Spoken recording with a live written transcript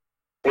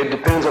It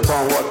depends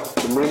upon what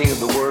the meaning of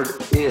the word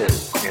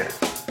is. Yeah.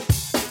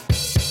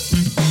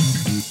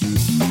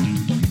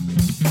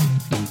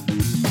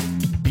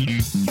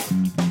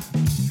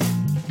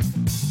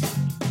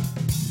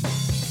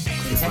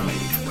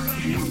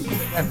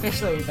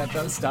 Officially, that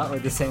does start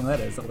with the same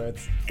letters, although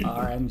it's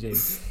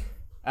RMG.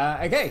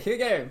 Okay, here we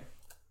go.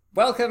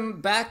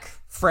 Welcome back,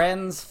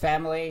 friends,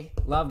 family,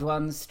 loved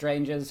ones,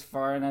 strangers,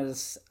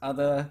 foreigners,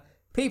 other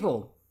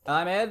people.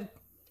 I'm Ed.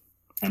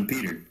 I'm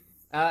Peter.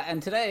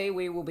 And today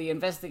we will be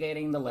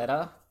investigating the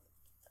letter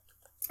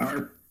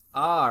R.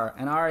 R.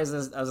 And R is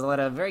a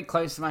letter very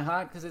close to my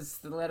heart because it's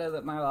the letter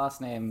that my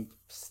last name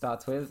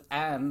starts with,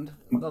 and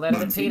the letter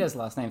that Peter's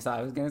last name starts.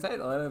 I was going to say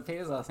the letter that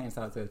Peter's last name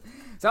starts with.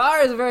 So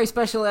R is a very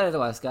special letter to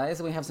us,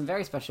 guys, and we have some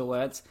very special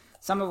words,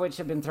 some of which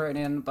have been thrown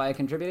in by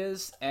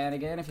contributors. And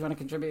again, if you want to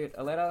contribute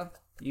a letter,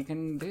 you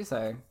can do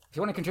so. If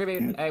you want to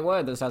contribute a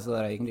word that starts with a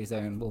letter, you can do so,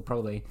 and we'll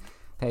probably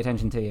pay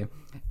attention to you.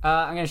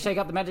 I'm going to shake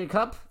up the magic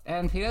cup,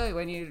 and Peter,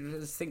 when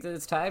you think that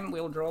it's time,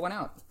 we'll draw one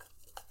out.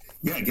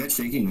 Yeah, get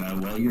shaking.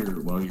 While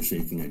you're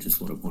shaking, I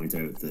just want to point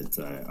out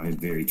that I'm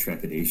very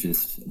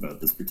trepidatious about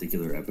this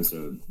particular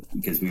episode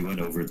because we went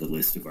over the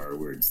list of R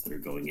words that are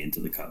going into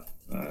the cup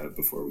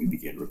before we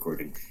began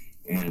recording,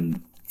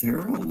 and there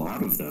are a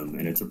lot of them,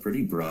 and it's a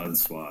pretty broad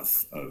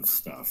swath of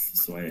stuff.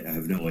 So I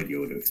have no idea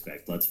what to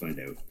expect. Let's find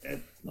out,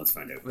 Ed. Let's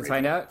find out. Let's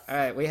find out. All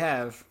right, we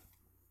have.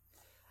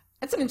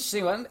 It's an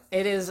interesting one.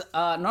 It is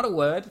not a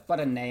word, but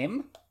a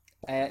name.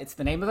 It's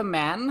the name of a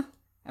man,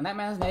 and that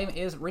man's name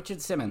is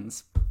Richard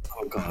Simmons.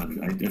 Oh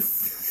God, I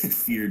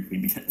just feared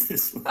we'd get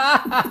this one.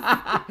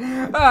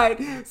 Alright,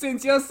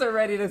 since you're so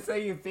ready to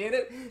say you feared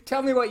it,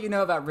 tell me what you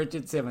know about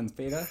Richard Simmons,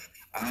 Peter.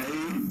 I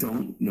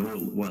don't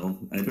know. Well,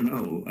 I don't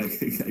know.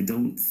 I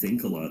don't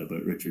think a lot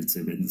about Richard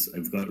Simmons.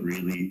 I've got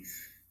really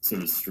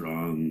sort of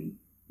strong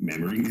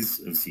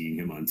memories of seeing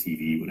him on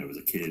TV when I was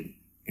a kid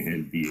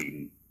and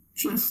being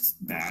just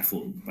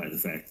baffled by the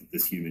fact that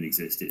this human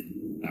existed.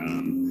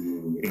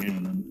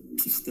 And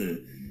just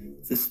the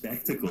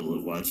spectacle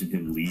of watching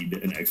him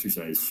lead an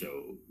exercise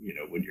show, you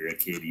know, when you're a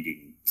kid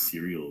eating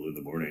cereal in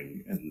the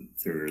morning and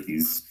there are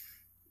these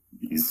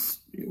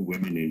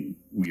women in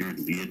weird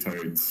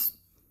leotards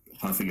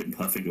huffing and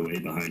puffing away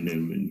behind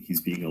him, and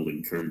he's being all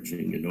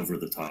encouraging and over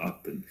the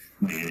top and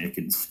manic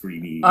and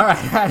screamy. All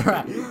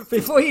right.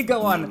 Before you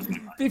go on,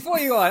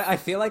 I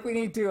feel like we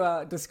need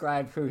to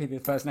describe who the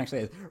person actually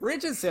is.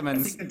 Richard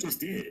Simmons. I think I just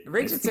did.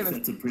 Richard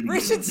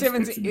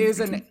Simmons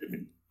is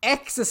an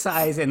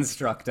exercise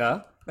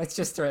instructor. Let's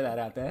just throw that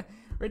out there.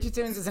 Richard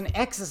Simmons is an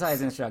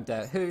exercise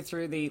instructor who,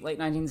 through the late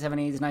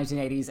 1970s,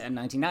 1980s, and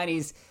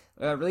 1990s,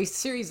 released a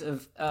series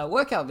of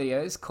workout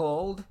videos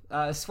called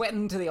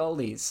Sweatin' to the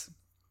Oldies.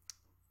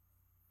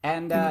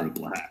 And they were a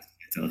blast,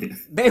 I tell you.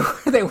 They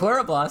were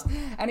a blast,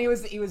 and he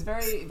was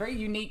very, very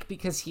unique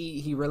because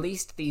he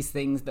released these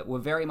things that were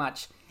very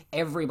much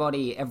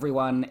everybody,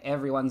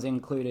 everyone's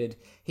included.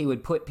 He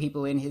would put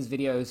people in his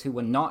videos who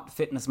were not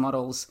fitness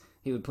models.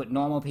 He would put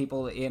normal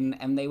people in,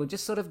 and they would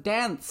just sort of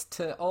dance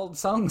to old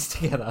songs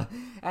together.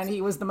 And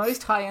he was the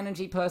most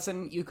high-energy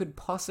person you could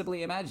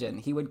possibly imagine.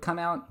 He would come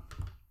out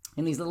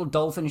in these little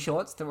dolphin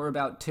shorts that were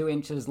about 2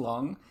 inches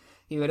long.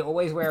 He would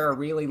always wear a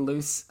really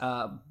loose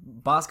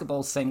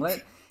basketball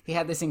singlet. He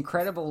had this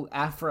incredible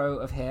afro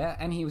of hair,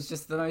 and he was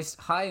just the most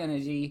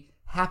high-energy,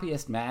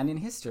 happiest man in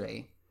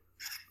history.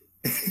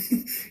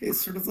 It's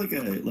sort of like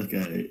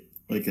a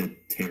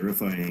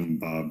terrifying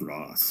Bob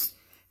Ross.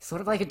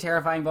 Sort of like a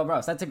terrifying Bob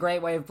Ross. That's a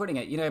great way of putting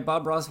it. You know,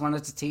 Bob Ross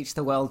wanted to teach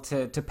the world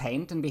to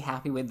paint and be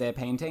happy with their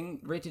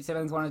painting. Richard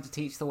Simmons wanted to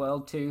teach the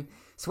world to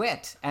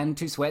sweat and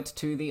to sweat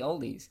to the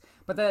oldies.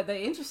 But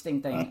the interesting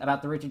thing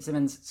about the Richard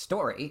Simmons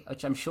story,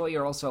 which I'm sure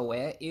you're also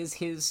aware, is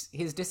his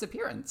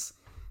disappearance.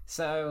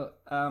 So,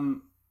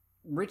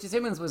 Richard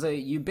Simmons was a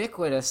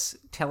ubiquitous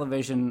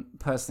television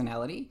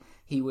personality.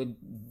 He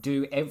would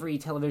do every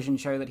television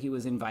show that he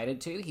was invited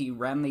to. He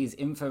ran these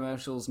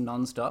infomercials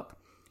nonstop.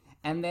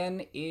 And then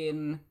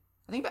in,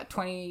 I think about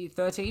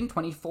 2013,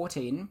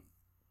 2014,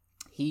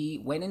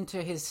 he went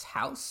into his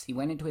house, he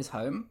went into his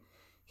home,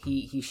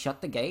 he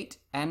shut the gate,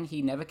 and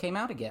he never came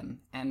out again.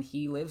 And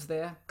he lives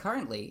there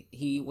currently.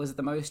 He was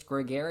the most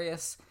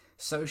gregarious,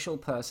 social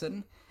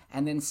person.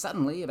 And then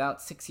suddenly,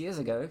 about 6 years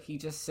ago, he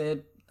just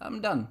said,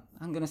 I'm done.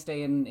 I'm going to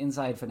stay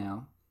inside for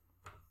now.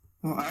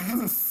 Well, I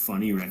have a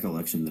funny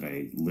recollection that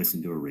I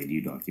listened to a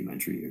radio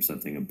documentary or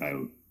something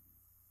about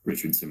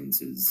Richard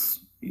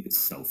Simmons's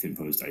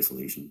self-imposed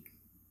isolation.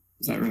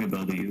 Does that ring a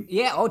bell to you?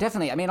 Yeah, oh,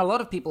 definitely. I mean, a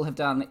lot of people have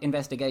done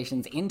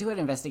investigations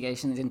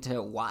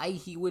into why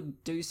he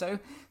would do so.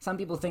 Some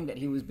people think that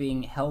he was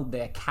being held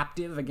there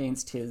captive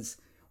against his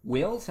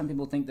will. Some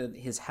people think that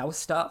his house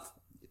staff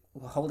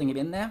were holding him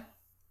in there.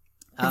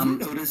 Have you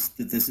noticed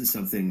that this is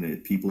something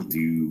that people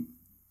do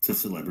to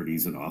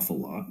celebrities an awful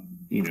lot?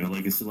 You know,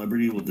 like a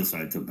celebrity will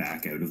decide to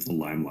back out of the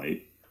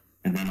limelight,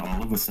 and then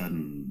all of a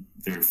sudden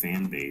their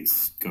fan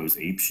base goes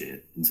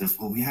apeshit and says,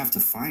 well, we have to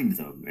find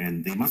them,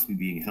 and they must be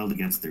being held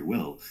against their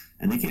will.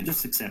 And they can't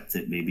just accept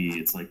that maybe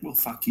it's like, well,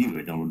 fuck you,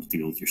 I don't want to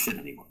deal with your shit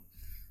anymore.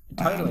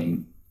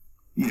 Totally.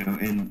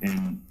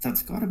 And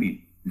that's got to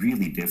be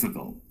really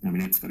difficult. I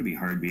mean, it's got to be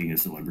hard being a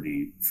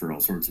celebrity for all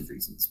sorts of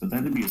reasons, but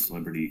then to be a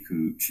celebrity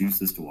who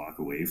chooses to walk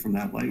away from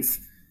that life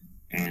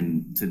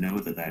and to know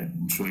that that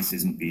choice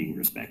isn't being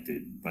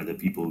respected by the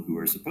people who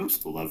are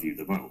supposed to love you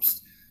the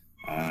most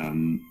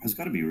has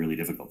got to be a really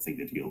difficult thing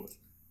to deal with.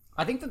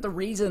 I think that the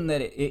reason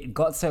that it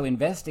got so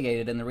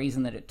investigated and the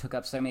reason that it took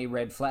up so many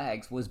red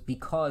flags was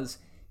because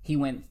he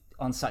went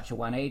on such a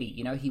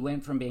 180. He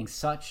went from being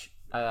such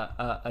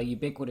a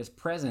ubiquitous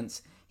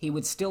presence. He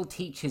would still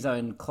teach his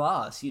own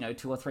class, 2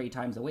 or 3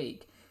 times a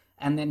week.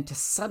 And then to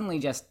suddenly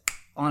just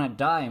on a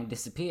dime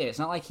disappear. It's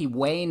not like he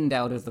waned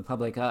out of the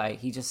public eye.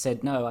 He just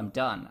said, no, I'm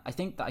done. I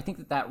think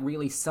that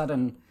really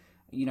sudden,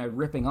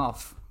 ripping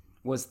off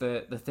was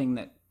the thing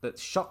that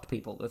shocked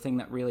people, the thing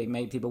that really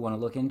made people want to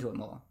look into it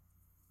more.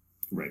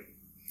 Right.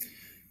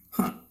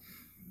 Huh.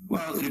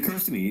 Well, it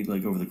occurs to me,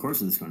 like over the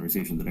course of this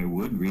conversation, that I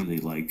would really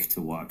like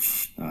to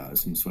watch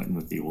some Sweatin'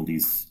 with the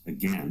Oldies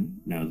again,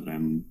 now that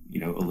I'm,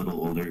 a little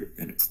older,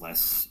 and it's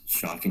less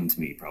shocking to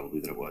me probably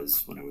than it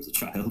was when I was a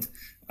child.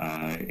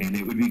 And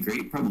it would be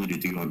great probably to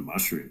do on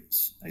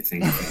mushrooms. I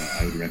think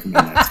I would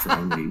recommend that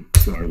strongly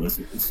to our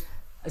listeners.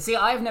 See,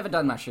 I've never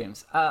done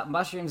mushrooms.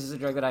 Mushrooms is a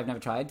drug that I've never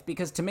tried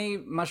because to me,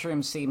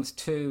 mushrooms seems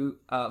too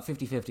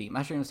 50-50.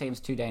 Mushrooms seems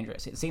too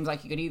dangerous. It seems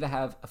like you could either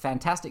have a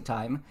fantastic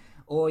time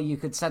or you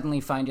could suddenly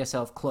find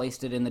yourself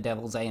cloistered in the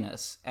devil's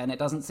anus. And it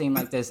doesn't seem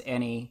like there's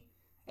any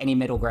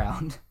middle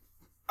ground.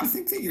 I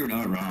think that you're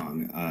not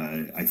wrong.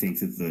 I think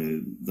that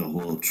the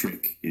whole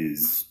trick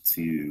is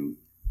to,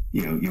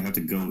 you have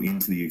to go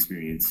into the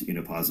experience in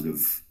a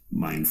positive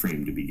mind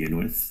frame to begin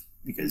with,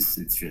 because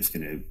it's just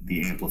going to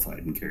be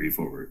amplified and carry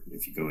forward.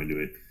 If you go into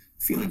it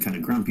feeling kind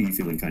of grumpy,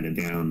 feeling kind of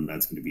down,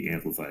 that's going to be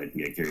amplified and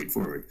get carried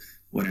forward.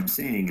 What I'm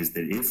saying is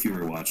that if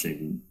you're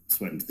watching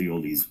Sweatin' to the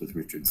Oldies with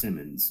Richard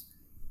Simmons,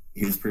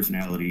 his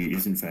personality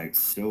is in fact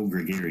so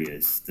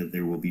gregarious that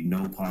there will be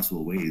no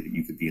possible way that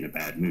you could be in a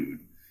bad mood.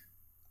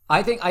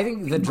 I think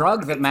the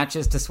drug that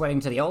matches to Sweating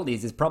to the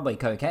Oldies is probably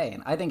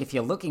cocaine. I think if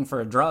you're looking for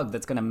a drug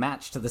that's going to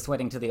match to the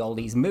Sweating to the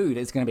Oldies mood,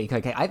 it's going to be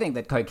cocaine. I think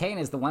that cocaine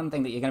is the one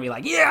thing that you're going to be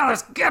like, yeah,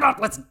 let's get up,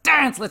 let's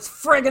dance, let's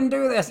friggin'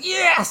 do this.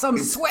 Yes, I'm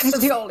sweating to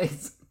the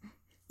oldies.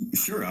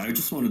 Sure, I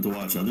just wanted to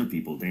watch other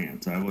people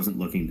dance. I wasn't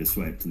looking to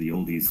sweat to the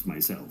oldies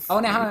myself. Oh,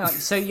 now, hang on.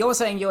 So you're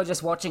saying you're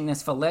just watching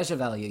this for leisure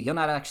value. You're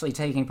not actually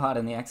taking part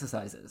in the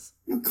exercises.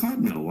 No, God,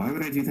 no. Why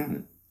would I do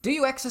that? Do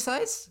you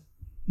exercise?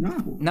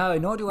 No. No,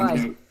 nor do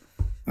I.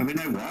 I mean,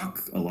 I walk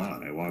a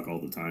lot. I walk all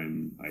the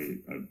time. I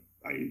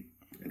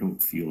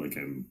don't feel like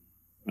I'm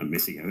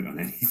missing out on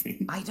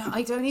anything. I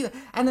don't either.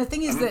 And the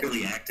thing is I'm that a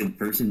really active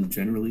person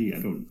generally.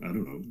 I don't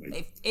know.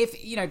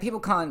 If people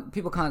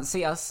can't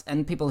see us,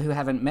 and people who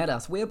haven't met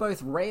us, we're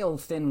both rail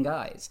thin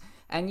guys.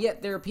 And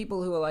yet there are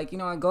people who are like,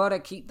 I gotta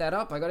keep that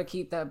up. I gotta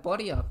keep that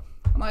body up.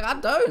 I'm like, I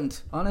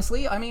don't,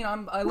 honestly. I mean,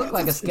 I look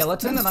like a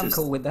skeleton, and I'm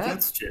cool with that.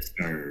 That's just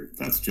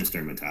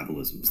our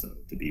metabolisms, though.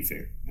 To be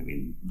fair, I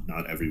mean,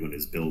 not everyone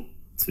is built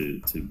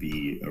to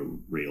be a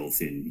rail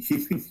thin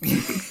human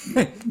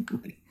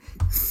being.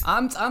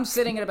 I'm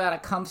sitting at about a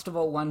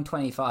comfortable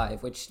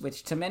 125,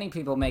 which to many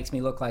people makes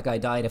me look like I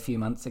died a few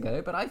months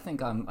ago. But I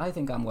think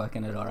I'm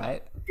working it all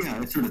right. Yeah,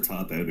 I sort of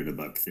top out at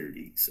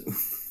 $130. So.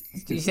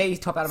 Did you say you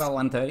top out about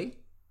 130?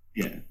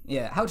 Yeah.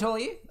 Yeah. How tall are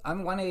you?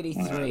 I'm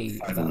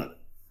 183.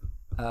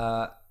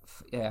 5'11".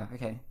 Yeah.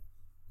 Okay.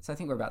 So I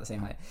think we're about the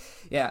same height.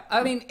 Yeah.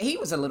 I mean, he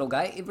was a little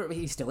guy.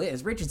 He still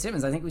is. Richard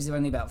Simmons, I think, was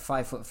only about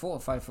 5'4",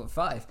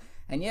 5'5",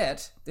 and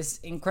yet this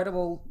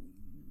incredible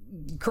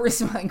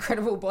charisma,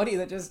 incredible body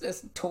that just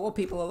tore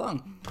people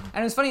along.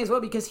 And it was funny as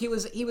well because he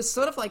was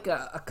sort of like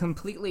a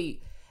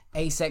completely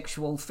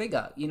asexual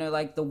figure.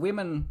 Like the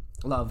women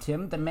loved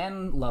him, the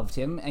men loved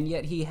him, and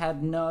yet he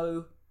had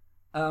no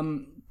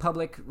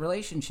public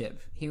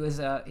relationship. He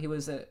was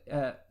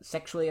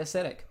sexually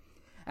ascetic.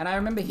 And I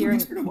remember hearing.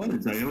 He sort of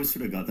was. I always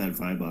sort of got that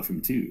vibe off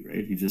him too,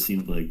 right? He just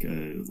seemed like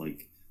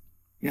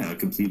a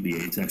completely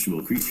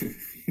asexual creature.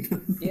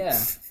 Yeah.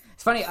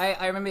 It's funny,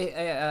 I remember,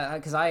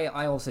 because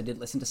I also did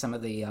listen to some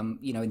of the,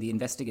 the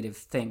investigative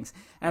things,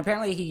 and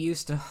apparently he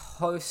used to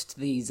host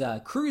these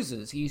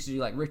cruises. He used to do,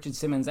 like, Richard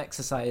Simmons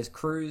exercise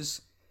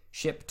cruise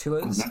ship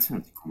tours. Oh, that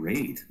sounds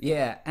great.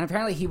 Yeah, and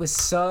apparently he was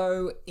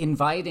so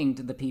inviting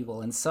to the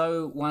people and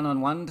so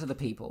one-on-one to the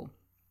people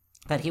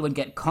that he would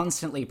get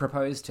constantly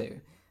proposed to.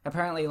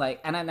 Apparently,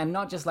 like, and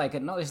not just like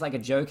a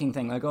joking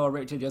thing, like, oh,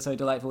 Richard, you're so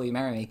delightful, will you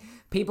marry me?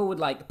 People would,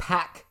 like,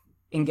 pack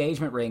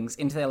engagement rings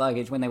into their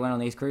luggage when they went on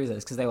these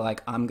cruises because they were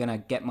like, I'm gonna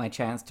get my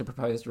chance to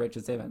propose to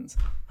Richard Simmons.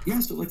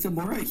 Yeah, so like the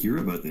more I hear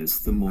about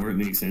this, the more it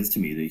makes sense to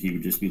me that he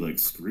would just be like,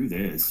 screw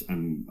this,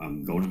 I'm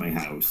going to my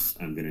house,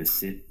 I'm gonna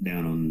sit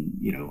down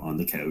on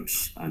the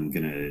couch, I'm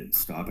gonna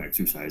stop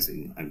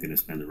exercising, I'm gonna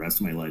spend the rest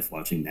of my life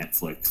watching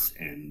Netflix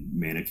and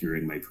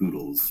manicuring my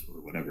poodles or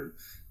whatever.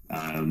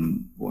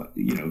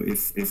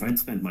 If I'd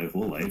spent my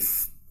whole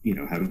life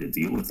having to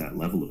deal with that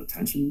level of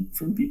attention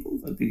from people,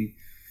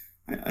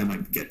 I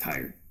might get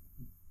tired.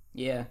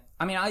 Yeah,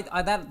 I mean, I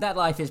that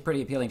life is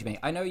pretty appealing to me.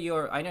 I know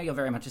you're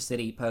very much a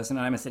city person,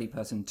 and I'm a city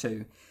person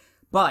too.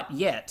 But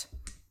yet,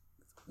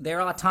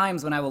 there are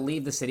times when I will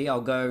leave the city. I'll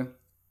go,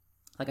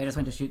 like I just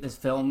went to shoot this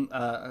film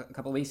a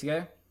couple of weeks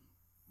ago,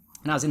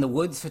 and I was in the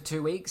woods for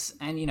 2 weeks.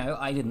 And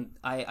I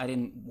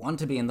didn't want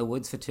to be in the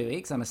woods for 2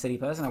 weeks. I'm a city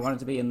person. I wanted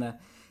to be in the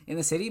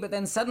city. But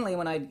then suddenly,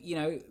 when I'd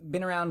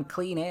been around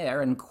clean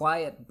air and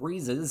quiet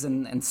breezes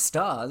and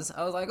stars,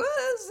 I was like,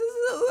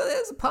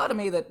 there's a part of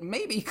me that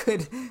maybe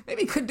could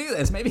do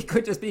this. Maybe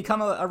could just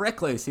become a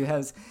recluse who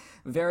has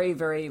very,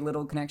 very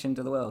little connection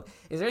to the world.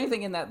 Is there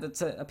anything in that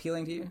that's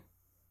appealing to you?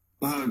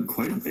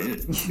 Quite a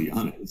bit, to be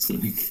honest.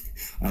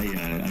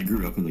 I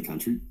grew up in the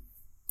country.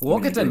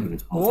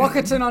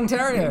 Walkerton,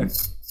 Ontario.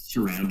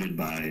 Surrounded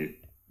by,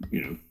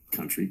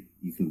 country.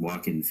 You can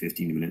walk in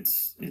 15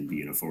 minutes and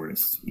be in a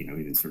forest,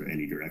 in sort of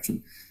any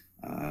direction.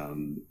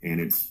 And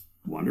it's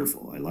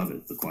wonderful. I love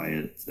it. The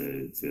quiet,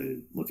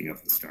 the looking up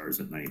at the stars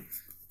at night,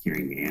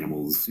 hearing the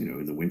animals.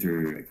 In the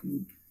winter, I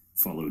can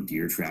follow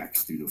deer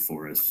tracks through the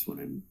forest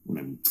when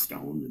I'm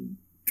stoned and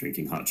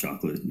drinking hot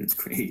chocolate, and it's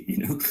great.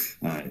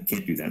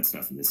 Can't do that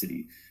stuff in the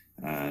city.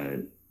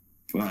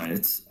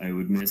 But I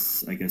would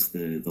miss, I guess,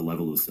 the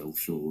level of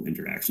social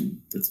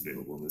interaction that's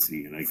available in the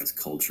city, and I guess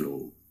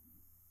cultural,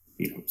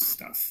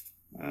 stuff.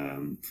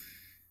 The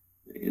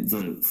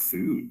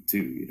food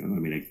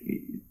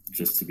too.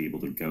 Just to be able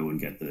to go and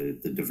get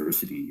the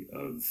diversity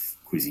of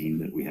cuisine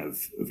that we have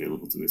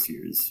available to us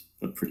here is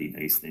a pretty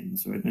nice thing.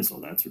 So I miss all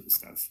that sort of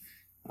stuff.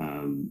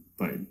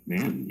 But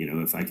man,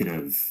 if I could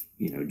have,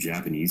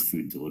 Japanese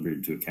food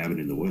delivered to a cabin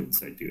in the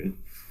woods, I'd do it.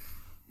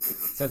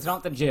 So it's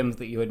not the gyms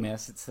that you would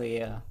miss; it's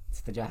the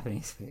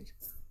Japanese food.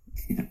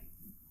 Yeah.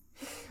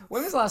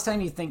 When was the last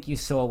time you think you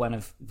saw one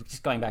of?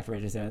 Just going back to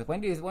Richard Simmons.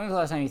 When was the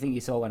last time you think you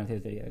saw one of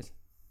his videos?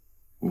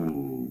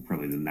 Oh,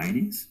 probably the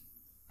 90s.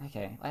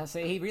 Okay, so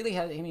he really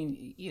has.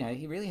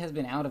 He really has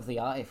been out of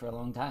the eye for a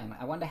long time.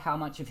 I wonder how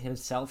much of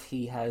himself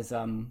he has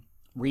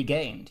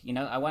regained.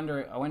 I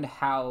wonder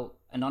how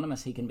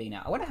anonymous he can be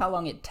now. I wonder how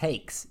long it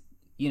takes.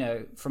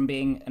 From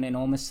being an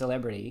enormous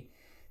celebrity,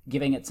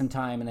 giving it some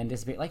time and then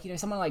disappear. Like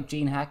someone like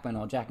Gene Hackman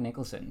or Jack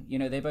Nicholson.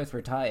 They both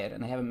retired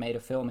and they haven't made a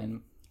film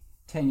in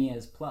 10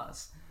 years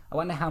plus. I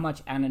wonder how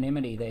much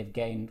anonymity they've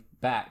gained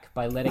back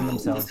by letting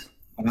themselves.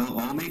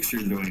 I'll make sure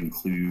that I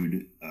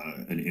include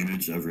an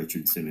image of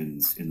Richard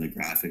Simmons in the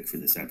graphic for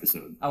this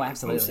episode. Oh,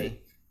 absolutely.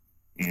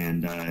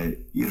 And I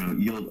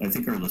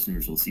think our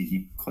listeners will see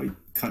he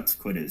cuts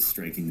quite a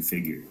striking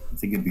figure. I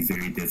think it'd be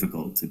very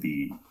difficult to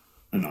be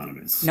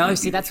anonymous. No,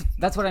 see, that's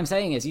what I'm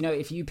saying is,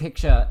 if you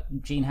picture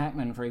Gene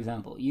Hackman, for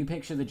example, you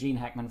picture the Gene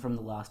Hackman from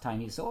the last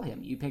time you saw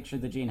him. You picture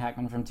the Gene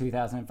Hackman from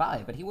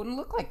 2005, but he wouldn't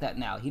look like that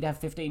now. He'd have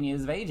 15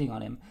 years of aging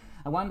on him.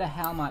 I wonder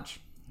how much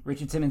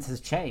Richard Simmons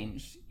has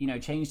changed.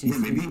 Changed his. Yeah,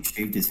 maybe he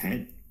shaved his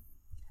head.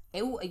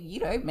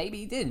 Maybe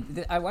he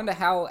did. I wonder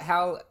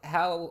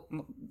how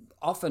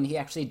often he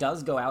actually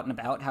does go out and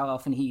about. How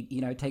often he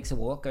takes a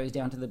walk, goes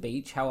down to the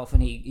beach. How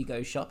often he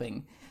goes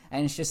shopping.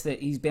 And it's just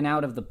that he's been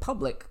out of the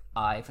public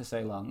eye for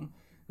so long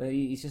that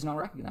he's just not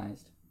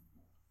recognized.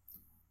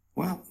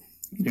 Well,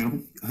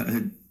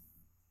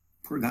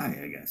 poor guy,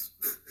 I guess.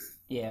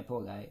 Yeah,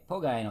 poor guy.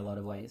 Poor guy in a lot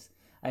of ways.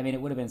 It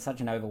would have been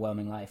such an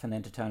overwhelming life, and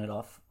then to turn it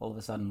off all of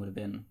a sudden would have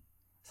been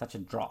such a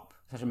drop,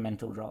 such a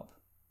mental drop.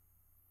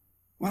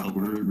 Well,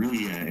 we're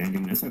really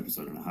ending this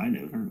episode on a high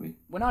note, aren't we?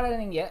 We're not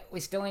ending yet.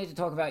 We still need to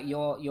talk about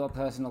your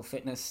personal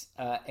fitness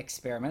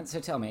experiment. So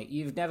tell me,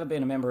 you've never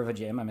been a member of a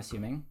gym, I'm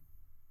assuming?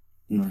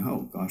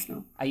 No, gosh,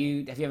 no. Have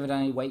you ever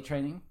done any weight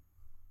training?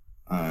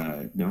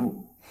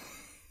 No.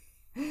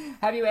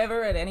 Have you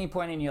ever at any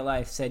point in your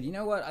life said, you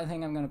know what, I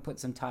think I'm going to put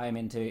some time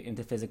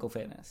into physical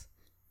fitness?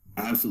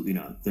 Absolutely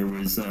not. There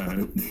was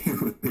a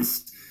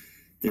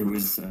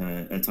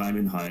time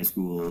in high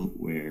school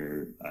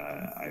where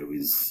I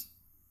was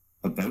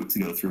about to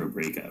go through a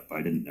breakup.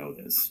 I didn't know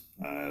this.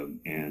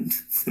 And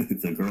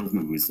the girl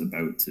who was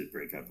about to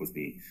break up with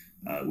me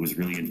was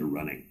really into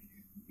running.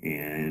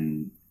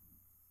 And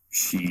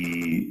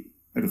she,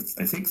 out of,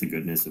 I think, the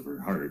goodness of her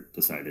heart,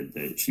 decided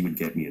that she would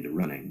get me into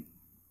running.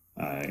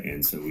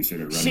 And so we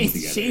started running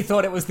together. She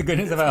thought it was the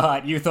goodness of her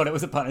heart. You thought it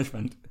was a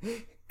punishment.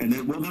 And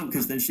then, well, no,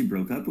 because then she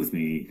broke up with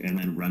me, and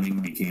then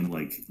running became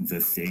like the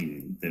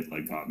thing that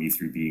got me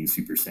through being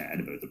super sad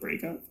about the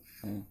breakup.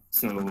 Mm.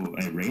 So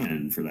I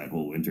ran for that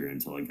whole winter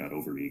until I got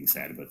over being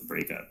sad about the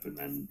breakup, and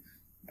then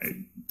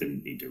I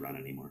didn't need to run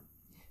anymore.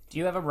 Do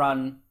you ever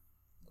run,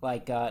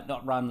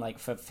 not run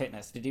for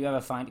fitness? Did you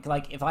ever find,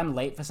 if I'm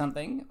late for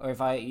something, or if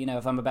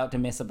I'm about to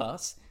miss a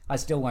bus, I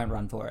still won't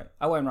run for it.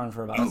 I won't run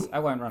for a bus. I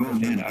won't run for a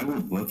man, I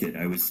will book it.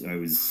 I was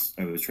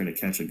trying to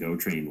catch a GO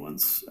train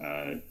once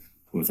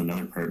with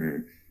another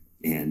partner,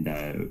 and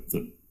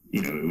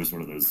it was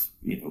one of those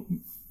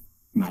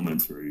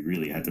moments where we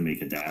really had to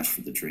make a dash for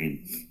the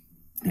train.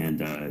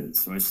 And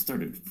so I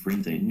started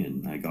sprinting,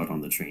 and I got on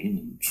the train,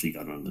 and she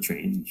got on the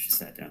train, and she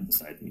sat down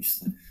beside me. She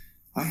said,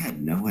 "I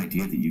had no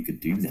idea that you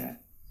could do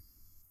that."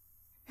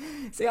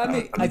 See,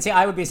 I'd say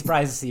I would be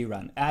surprised to see you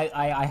run.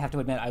 I have to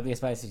admit, I'd be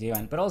surprised to see you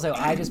run. But also,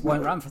 I just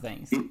won't run for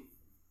things.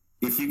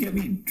 If you get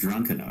me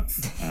drunk enough,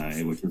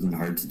 which isn't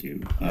hard to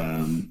do,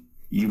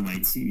 you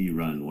might see me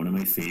run. One of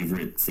my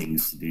favorite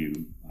things to do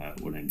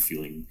when I'm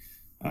feeling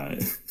a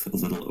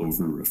little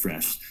over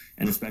refreshed,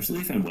 and especially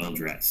if I'm well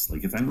dressed,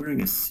 like if I'm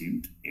wearing a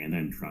suit and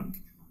I'm drunk,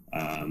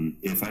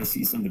 if I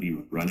see somebody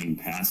running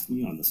past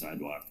me on the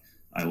sidewalk,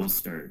 I will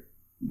start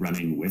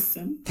running with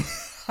them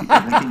because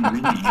I can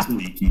really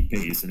easily keep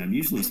pace, and I'm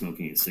usually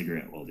smoking a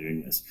cigarette while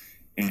doing this.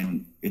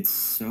 And it's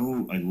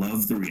so, I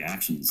love the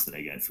reactions that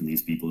I get from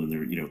these people in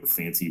their,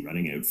 fancy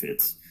running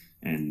outfits.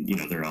 And,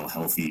 they're all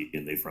healthy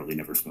and they've probably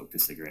never smoked a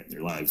cigarette in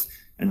their lives.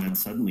 And then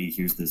suddenly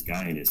here's this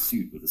guy in his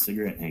suit with a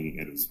cigarette hanging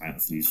out of his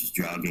mouth and he's just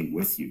jogging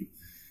with you.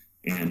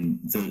 And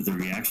the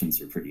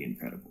reactions are pretty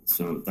incredible.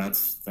 So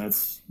that's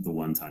the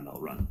one time I'll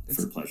run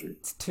for pleasure.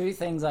 It's two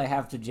things I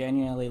have to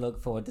genuinely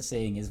look forward to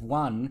seeing is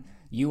one,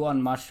 you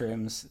on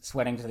mushrooms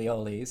sweating to the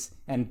oldies,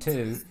 and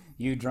two,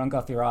 you drunk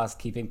off your ass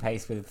keeping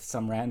pace with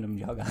some random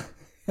jogger.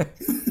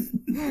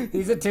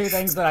 These are two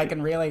things that I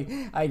can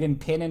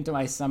pin into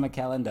my summer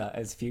calendar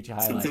as future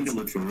highlights. Something to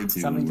look forward to.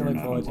 Something to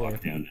look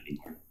forward to.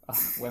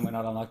 When we're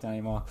not on lockdown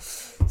anymore.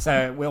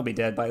 So we'll be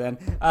dead by then.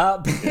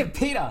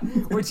 Peter,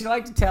 would you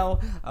like to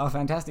tell our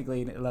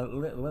fantastically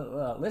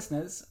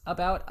listeners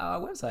about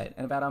our website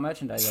and about our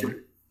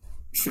merchandising?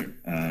 Sure.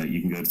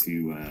 You can go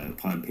to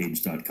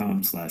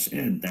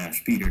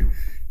podpage.com/ed-peter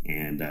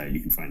and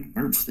you can find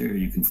merch there.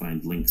 You can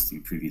find links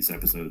to previous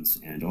episodes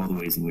and all the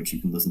ways in which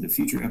you can listen to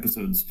future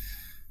episodes.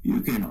 You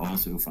can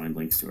also find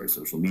links to our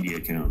social media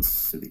accounts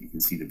so that you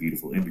can see the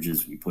beautiful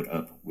images we put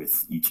up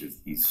with each of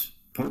these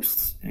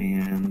posts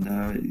and,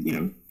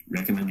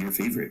 recommend your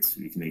favorites so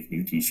you can make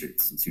new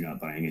t-shirts since you're not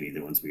buying any of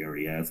the ones we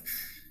already have.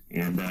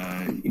 And,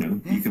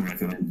 you can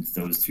recommend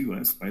those to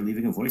us by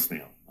leaving a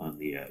voicemail on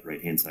the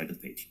right-hand side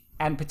of the page.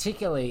 And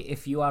particularly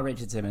if you are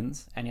Richard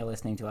Simmons and you're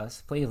listening to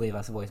us, please leave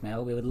us a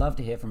voicemail. We would love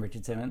to hear from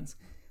Richard Simmons.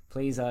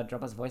 Please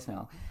drop us a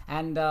voicemail.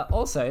 And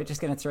also, just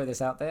going to throw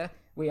this out there,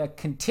 we are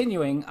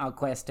continuing our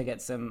quest to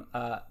get some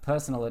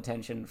personal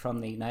attention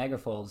from the Niagara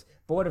Falls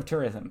Board of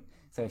Tourism.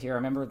 So if you're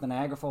a member of the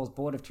Niagara Falls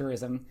Board of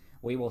Tourism,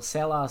 we will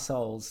sell our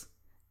souls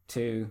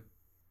to...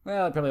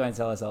 Well, I probably won't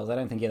sell our souls. I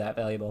don't think you're that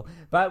valuable.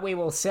 But we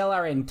will sell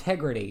our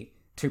integrity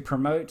to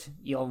promote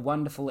your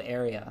wonderful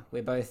area.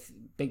 We're both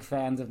big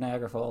fans of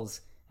Niagara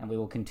Falls, and we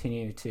will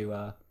continue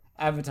to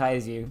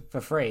advertise you for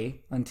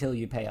free until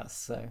you pay us.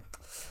 So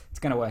it's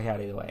going to work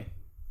out either way.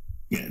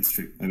 Yeah, it's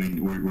true. I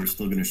mean, we're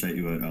still going to shout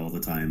you out all the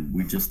time.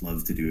 We just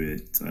love to do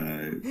it,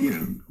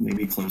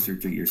 maybe closer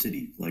to your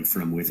city, like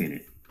from within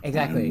it.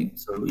 Exactly.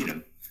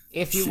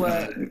 If you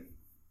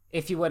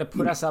were to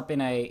put us up in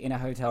a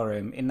hotel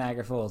room in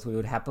Niagara Falls, we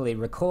would happily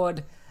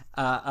record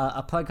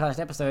a podcast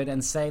episode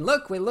and say,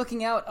 look, we're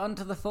looking out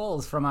onto the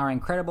falls from our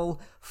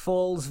incredible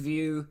Falls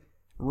View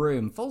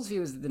room. Falls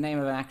View is the name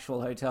of an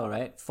actual hotel,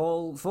 right?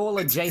 Fall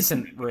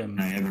adjacent room.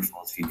 Niagara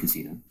Falls View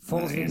Casino.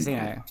 Falls View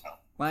Casino.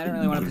 Well, I don't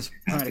really want to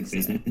promote it.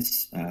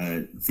 Business.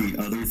 The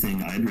other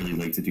thing I'd really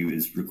like to do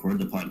is record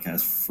the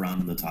podcast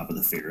from the top of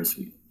the Ferris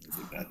wheel. I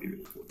think that'd be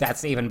really cool.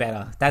 That's even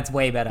better. That's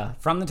way better.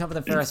 From the top of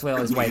the Ferris wheel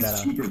is way better.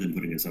 It's cheaper than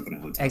putting us up in a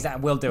hotel.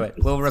 Exactly. We'll do it.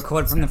 We'll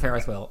record from the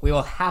Ferris wheel. We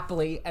will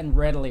happily and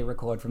readily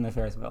record from the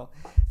Ferris wheel.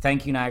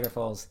 Thank you, Niagara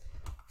Falls.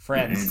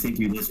 Friends. And thank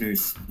you,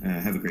 listeners.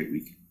 Have a great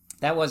week.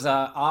 That was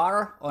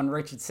R on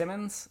Richard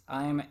Simmons.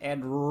 I'm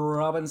Ed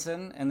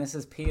Robinson, and this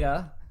is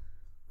Peter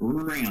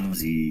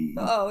Ramsey.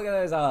 Oh, look at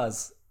those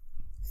R's.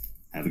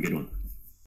 Have a good one.